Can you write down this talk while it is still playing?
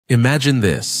Imagine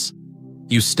this.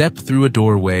 You step through a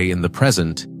doorway in the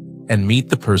present and meet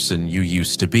the person you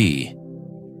used to be.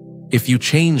 If you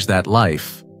change that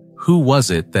life, who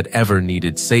was it that ever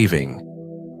needed saving?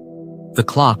 The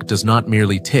clock does not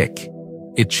merely tick,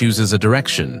 it chooses a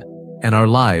direction, and our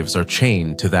lives are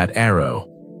chained to that arrow.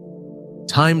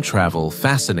 Time travel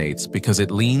fascinates because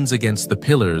it leans against the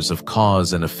pillars of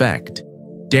cause and effect,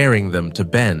 daring them to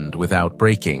bend without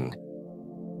breaking.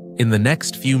 In the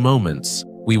next few moments,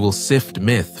 we will sift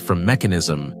myth from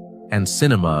mechanism and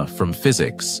cinema from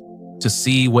physics to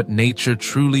see what nature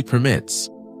truly permits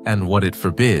and what it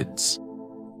forbids.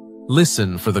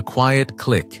 Listen for the quiet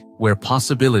click where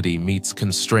possibility meets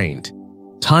constraint.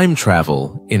 Time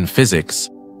travel, in physics,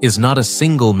 is not a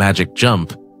single magic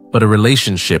jump, but a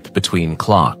relationship between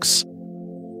clocks.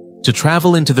 To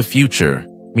travel into the future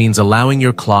means allowing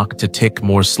your clock to tick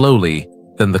more slowly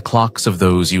than the clocks of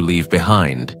those you leave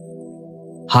behind.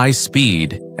 High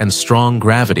speed and strong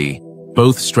gravity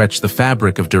both stretch the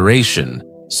fabric of duration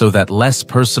so that less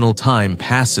personal time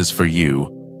passes for you,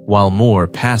 while more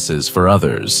passes for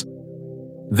others.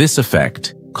 This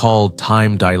effect, called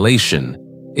time dilation,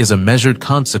 is a measured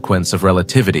consequence of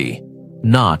relativity,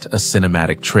 not a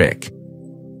cinematic trick.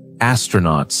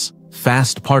 Astronauts,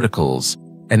 fast particles,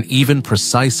 and even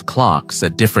precise clocks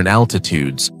at different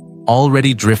altitudes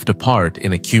already drift apart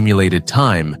in accumulated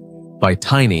time by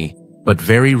tiny but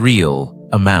very real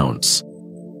amounts.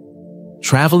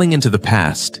 Traveling into the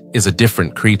past is a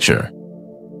different creature.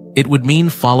 It would mean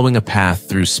following a path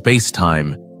through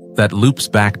space-time that loops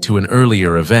back to an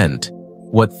earlier event,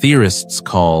 what theorists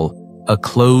call a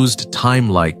closed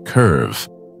time-like curve.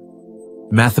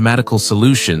 Mathematical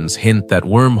solutions hint that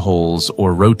wormholes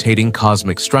or rotating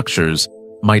cosmic structures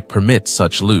might permit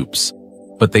such loops,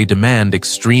 but they demand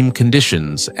extreme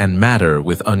conditions and matter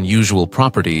with unusual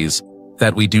properties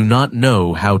that we do not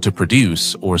know how to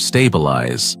produce or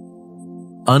stabilize.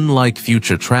 Unlike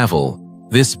future travel,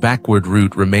 this backward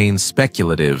route remains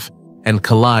speculative and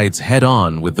collides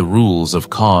head-on with the rules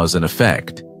of cause and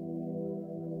effect.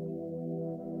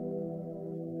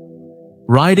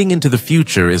 Riding into the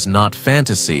future is not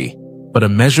fantasy, but a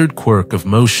measured quirk of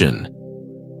motion.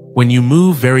 When you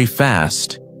move very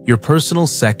fast, your personal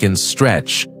seconds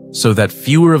stretch so that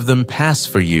fewer of them pass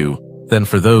for you than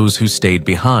for those who stayed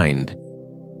behind.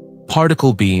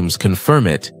 Particle beams confirm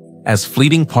it, as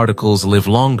fleeting particles live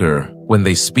longer when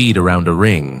they speed around a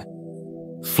ring.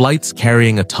 Flights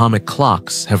carrying atomic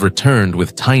clocks have returned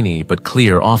with tiny but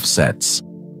clear offsets.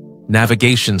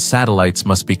 Navigation satellites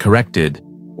must be corrected,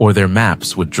 or their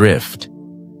maps would drift.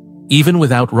 Even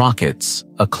without rockets,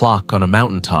 a clock on a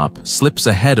mountaintop slips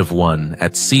ahead of one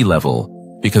at sea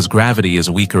level because gravity is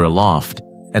weaker aloft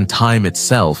and time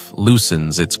itself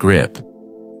loosens its grip.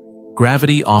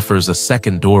 Gravity offers a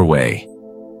second doorway.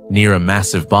 Near a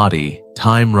massive body,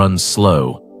 time runs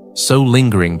slow, so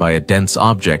lingering by a dense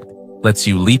object lets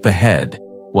you leap ahead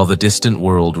while the distant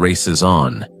world races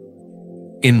on.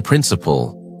 In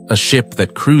principle, a ship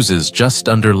that cruises just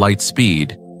under light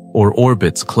speed or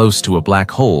orbits close to a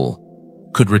black hole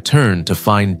could return to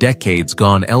find decades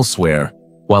gone elsewhere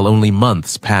while only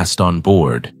months passed on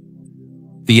board.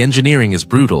 The engineering is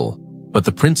brutal, but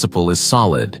the principle is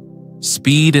solid.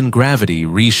 Speed and gravity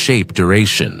reshape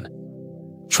duration.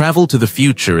 Travel to the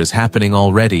future is happening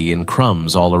already in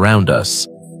crumbs all around us,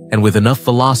 and with enough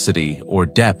velocity or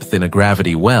depth in a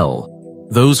gravity well,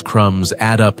 those crumbs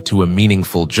add up to a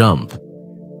meaningful jump.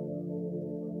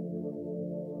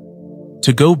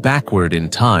 To go backward in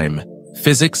time,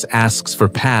 physics asks for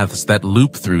paths that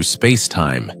loop through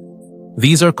space-time.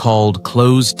 These are called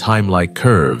closed time-like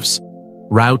curves,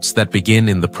 routes that begin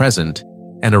in the present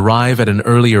and arrive at an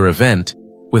earlier event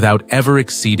without ever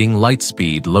exceeding light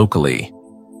speed locally.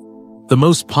 The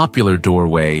most popular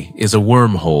doorway is a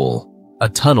wormhole, a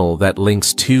tunnel that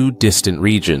links two distant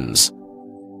regions.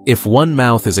 If one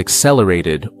mouth is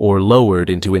accelerated or lowered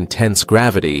into intense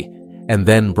gravity and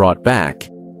then brought back,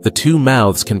 the two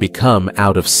mouths can become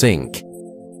out of sync.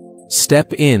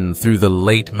 Step in through the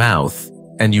late mouth,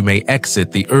 and you may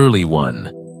exit the early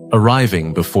one,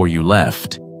 arriving before you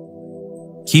left.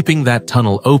 Keeping that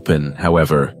tunnel open,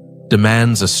 however,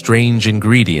 demands a strange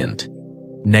ingredient: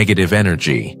 negative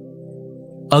energy.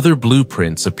 Other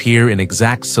blueprints appear in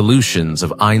exact solutions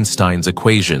of Einstein's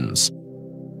equations.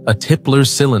 A Tipler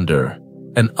cylinder,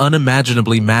 an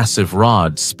unimaginably massive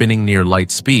rod spinning near light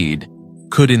speed,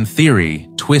 could in theory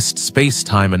twist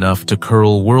space-time enough to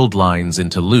curl world lines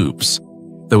into loops,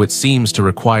 though it seems to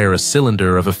require a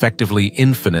cylinder of effectively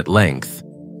infinite length.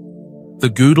 The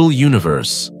Gödel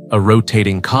universe, a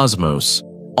rotating cosmos,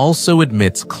 also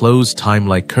admits closed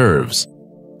time-like curves,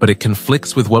 but it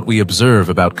conflicts with what we observe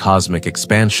about cosmic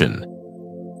expansion.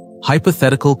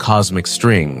 Hypothetical cosmic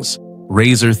strings,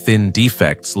 razor-thin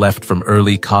defects left from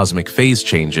early cosmic phase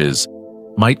changes,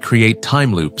 might create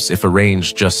time loops if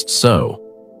arranged just so,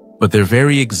 but their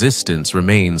very existence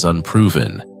remains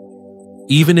unproven.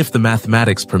 Even if the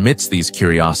mathematics permits these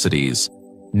curiosities,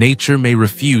 nature may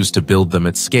refuse to build them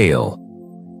at scale.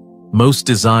 Most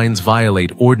designs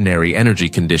violate ordinary energy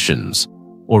conditions,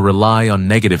 or rely on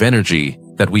negative energy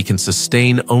that we can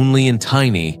sustain only in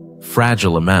tiny,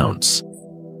 fragile amounts.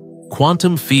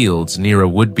 Quantum fields near a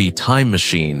would-be time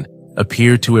machine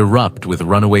appear to erupt with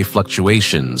runaway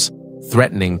fluctuations,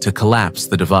 threatening to collapse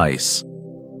the device.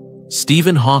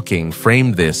 Stephen Hawking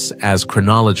framed this as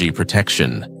chronology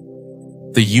protection.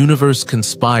 The universe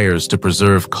conspires to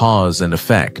preserve cause and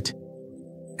effect.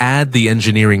 Add the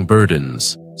engineering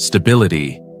burdens,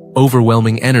 stability,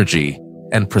 overwhelming energy,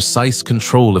 and precise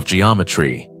control of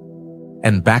geometry,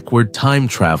 and backward time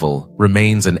travel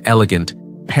remains an elegant,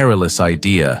 perilous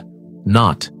idea,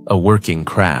 not a working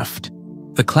craft.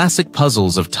 The classic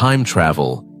puzzles of time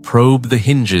travel probe the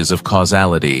hinges of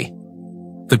causality.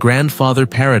 The grandfather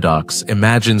paradox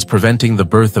imagines preventing the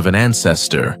birth of an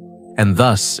ancestor, and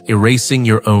thus erasing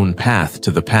your own path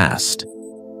to the past.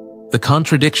 The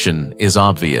contradiction is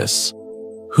obvious.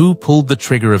 Who pulled the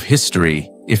trigger of history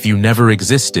if you never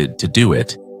existed to do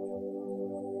it?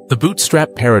 The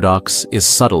bootstrap paradox is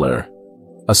subtler.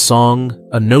 A song,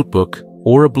 a notebook,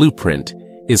 or a blueprint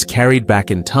is carried back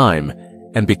in time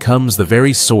and becomes the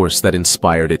very source that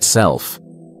inspired itself.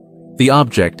 The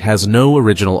object has no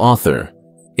original author.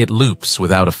 It loops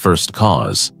without a first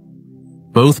cause.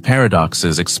 Both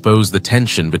paradoxes expose the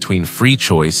tension between free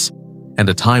choice and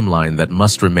a timeline that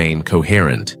must remain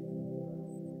coherent.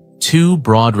 Two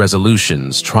broad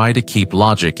resolutions try to keep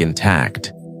logic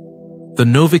intact. The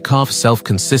Novikov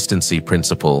self-consistency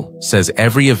principle says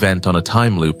every event on a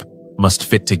time loop must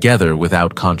fit together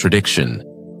without contradiction.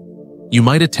 You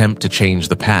might attempt to change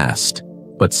the past,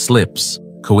 but slips,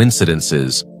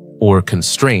 coincidences, or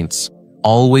constraints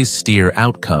always steer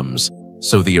outcomes,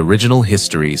 so the original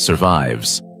history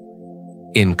survives.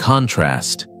 In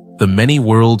contrast, the many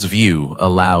worlds view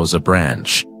allows a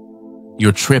branch.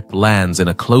 Your trip lands in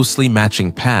a closely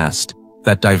matching past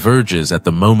that diverges at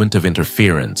the moment of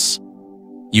interference.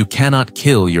 You cannot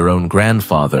kill your own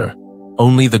grandfather,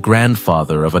 only the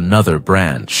grandfather of another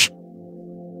branch.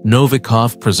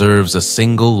 Novikov preserves a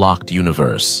single locked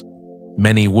universe.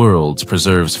 Many worlds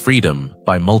preserves freedom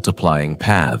by multiplying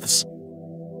paths.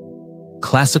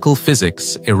 Classical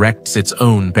physics erects its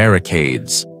own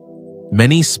barricades.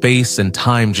 Many space and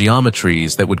time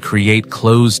geometries that would create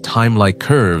closed time-like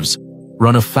curves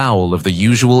run afoul of the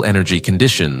usual energy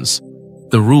conditions,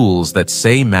 the rules that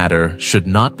say matter should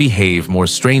not behave more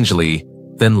strangely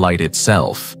than light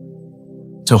itself.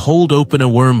 To hold open a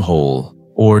wormhole,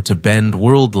 or to bend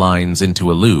world lines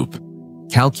into a loop,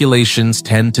 calculations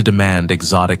tend to demand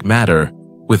exotic matter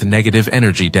with negative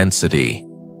energy density.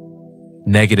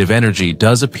 Negative energy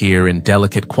does appear in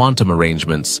delicate quantum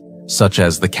arrangements, such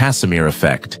as the Casimir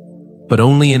effect, but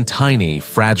only in tiny,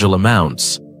 fragile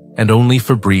amounts, and only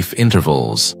for brief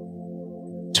intervals.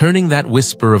 Turning that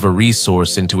whisper of a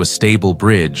resource into a stable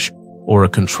bridge or a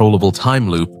controllable time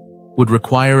loop would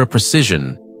require a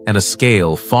precision and a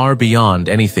scale far beyond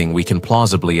anything we can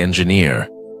plausibly engineer.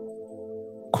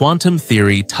 Quantum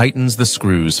theory tightens the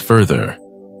screws further.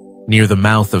 Near the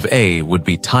mouth of A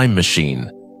would-be time machine,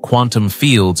 quantum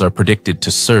fields are predicted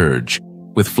to surge,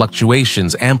 with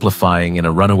fluctuations amplifying in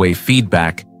a runaway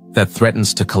feedback that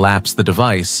threatens to collapse the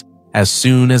device as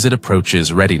soon as it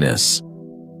approaches readiness.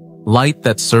 Light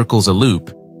that circles a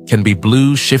loop can be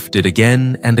blue shifted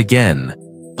again and again,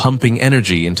 pumping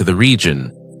energy into the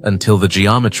region until the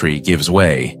geometry gives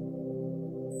way.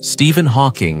 Stephen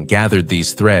Hawking gathered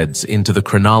these threads into the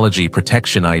chronology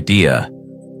protection idea.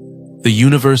 The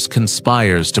universe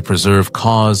conspires to preserve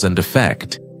cause and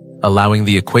effect, allowing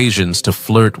the equations to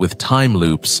flirt with time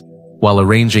loops while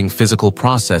arranging physical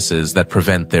processes that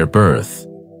prevent their birth.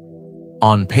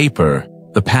 On paper,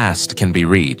 the past can be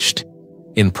reached.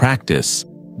 In practice,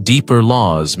 deeper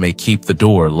laws may keep the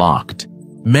door locked.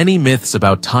 Many myths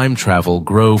about time travel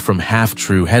grow from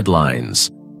half-true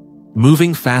headlines.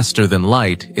 Moving faster than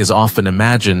light is often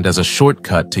imagined as a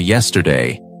shortcut to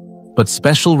yesterday, but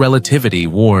special relativity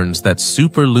warns that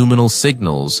superluminal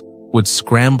signals would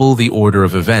scramble the order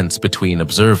of events between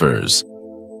observers.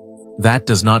 That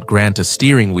does not grant a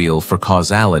steering wheel for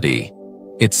causality.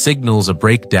 It signals a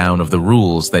breakdown of the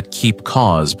rules that keep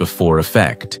cause before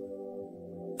effect.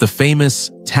 The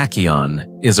famous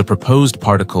tachyon is a proposed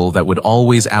particle that would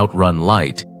always outrun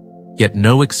light, yet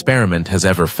no experiment has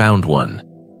ever found one.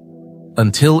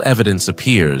 Until evidence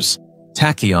appears,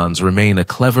 tachyons remain a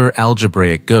clever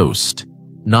algebraic ghost,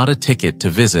 not a ticket to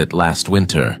visit last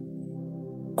winter.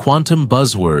 Quantum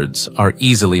buzzwords are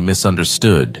easily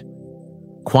misunderstood.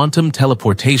 Quantum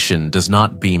teleportation does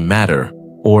not beam matter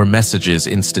or messages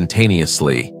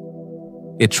instantaneously.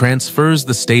 It transfers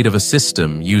the state of a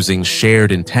system using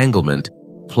shared entanglement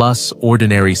plus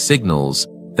ordinary signals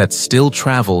that still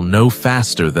travel no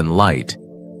faster than light,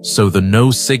 so the no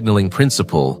signaling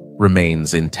principle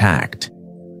remains intact.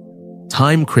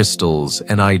 Time crystals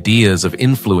and ideas of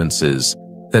influences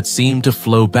that seem to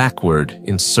flow backward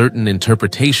in certain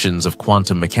interpretations of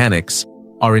quantum mechanics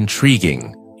are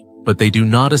intriguing, but they do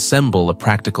not assemble a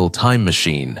practical time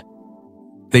machine.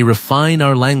 They refine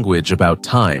our language about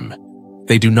time.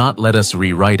 They do not let us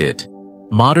rewrite it.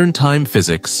 Modern time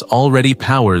physics already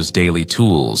powers daily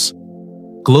tools.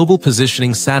 Global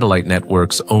positioning satellite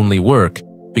networks only work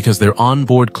because their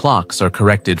onboard clocks are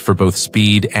corrected for both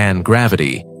speed and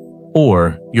gravity,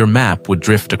 or your map would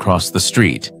drift across the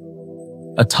street.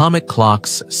 Atomic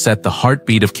clocks set the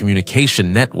heartbeat of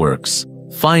communication networks,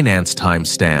 finance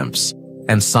timestamps,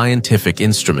 and scientific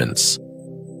instruments.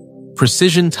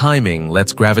 Precision timing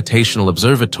lets gravitational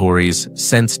observatories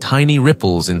sense tiny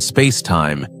ripples in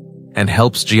space-time and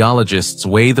helps geologists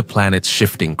weigh the planet's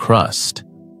shifting crust.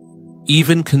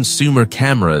 Even consumer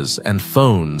cameras and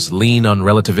phones lean on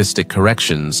relativistic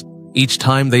corrections each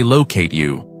time they locate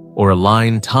you or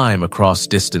align time across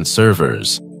distant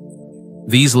servers.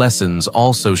 These lessons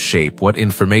also shape what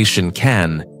information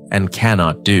can and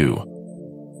cannot do.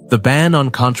 The ban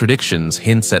on contradictions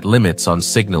hints at limits on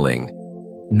signaling.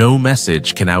 No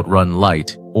message can outrun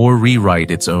light or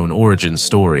rewrite its own origin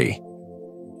story.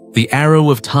 The arrow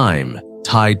of time,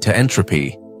 tied to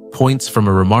entropy, points from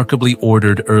a remarkably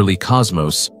ordered early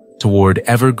cosmos toward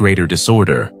ever greater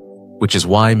disorder, which is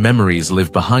why memories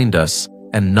live behind us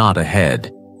and not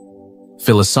ahead.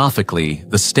 Philosophically,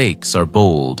 the stakes are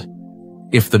bold.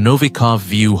 If the Novikov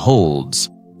view holds,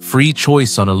 free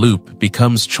choice on a loop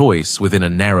becomes choice within a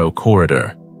narrow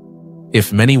corridor.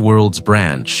 If many worlds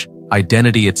branch,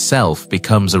 identity itself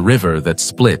becomes a river that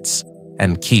splits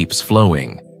and keeps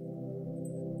flowing.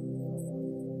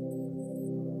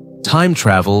 Time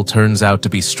travel turns out to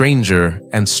be stranger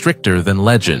and stricter than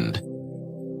legend.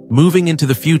 Moving into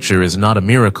the future is not a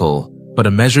miracle, but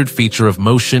a measured feature of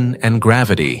motion and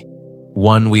gravity,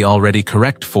 one we already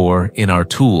correct for in our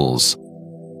tools.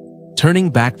 Turning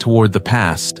back toward the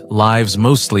past lives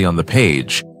mostly on the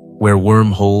page, where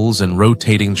wormholes and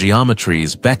rotating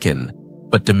geometries beckon,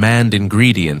 but demand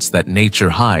ingredients that nature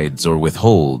hides or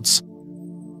withholds.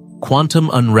 Quantum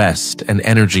unrest and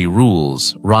energy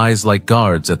rules rise like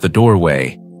guards at the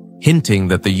doorway, hinting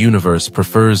that the universe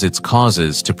prefers its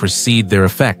causes to precede their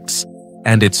effects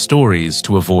and its stories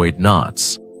to avoid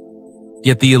knots.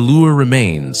 Yet the allure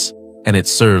remains, and it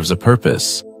serves a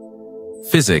purpose.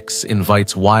 Physics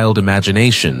invites wild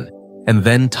imagination and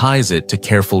then ties it to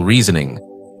careful reasoning,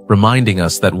 reminding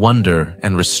us that wonder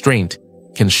and restraint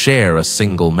can share a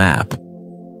single map.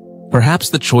 Perhaps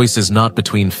the choice is not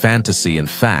between fantasy and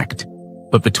fact,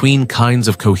 but between kinds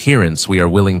of coherence we are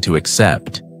willing to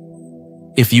accept.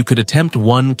 If you could attempt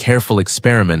one careful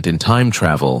experiment in time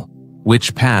travel,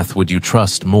 which path would you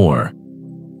trust more?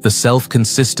 The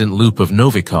self-consistent loop of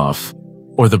Novikov,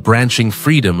 or the branching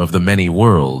freedom of the many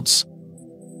worlds?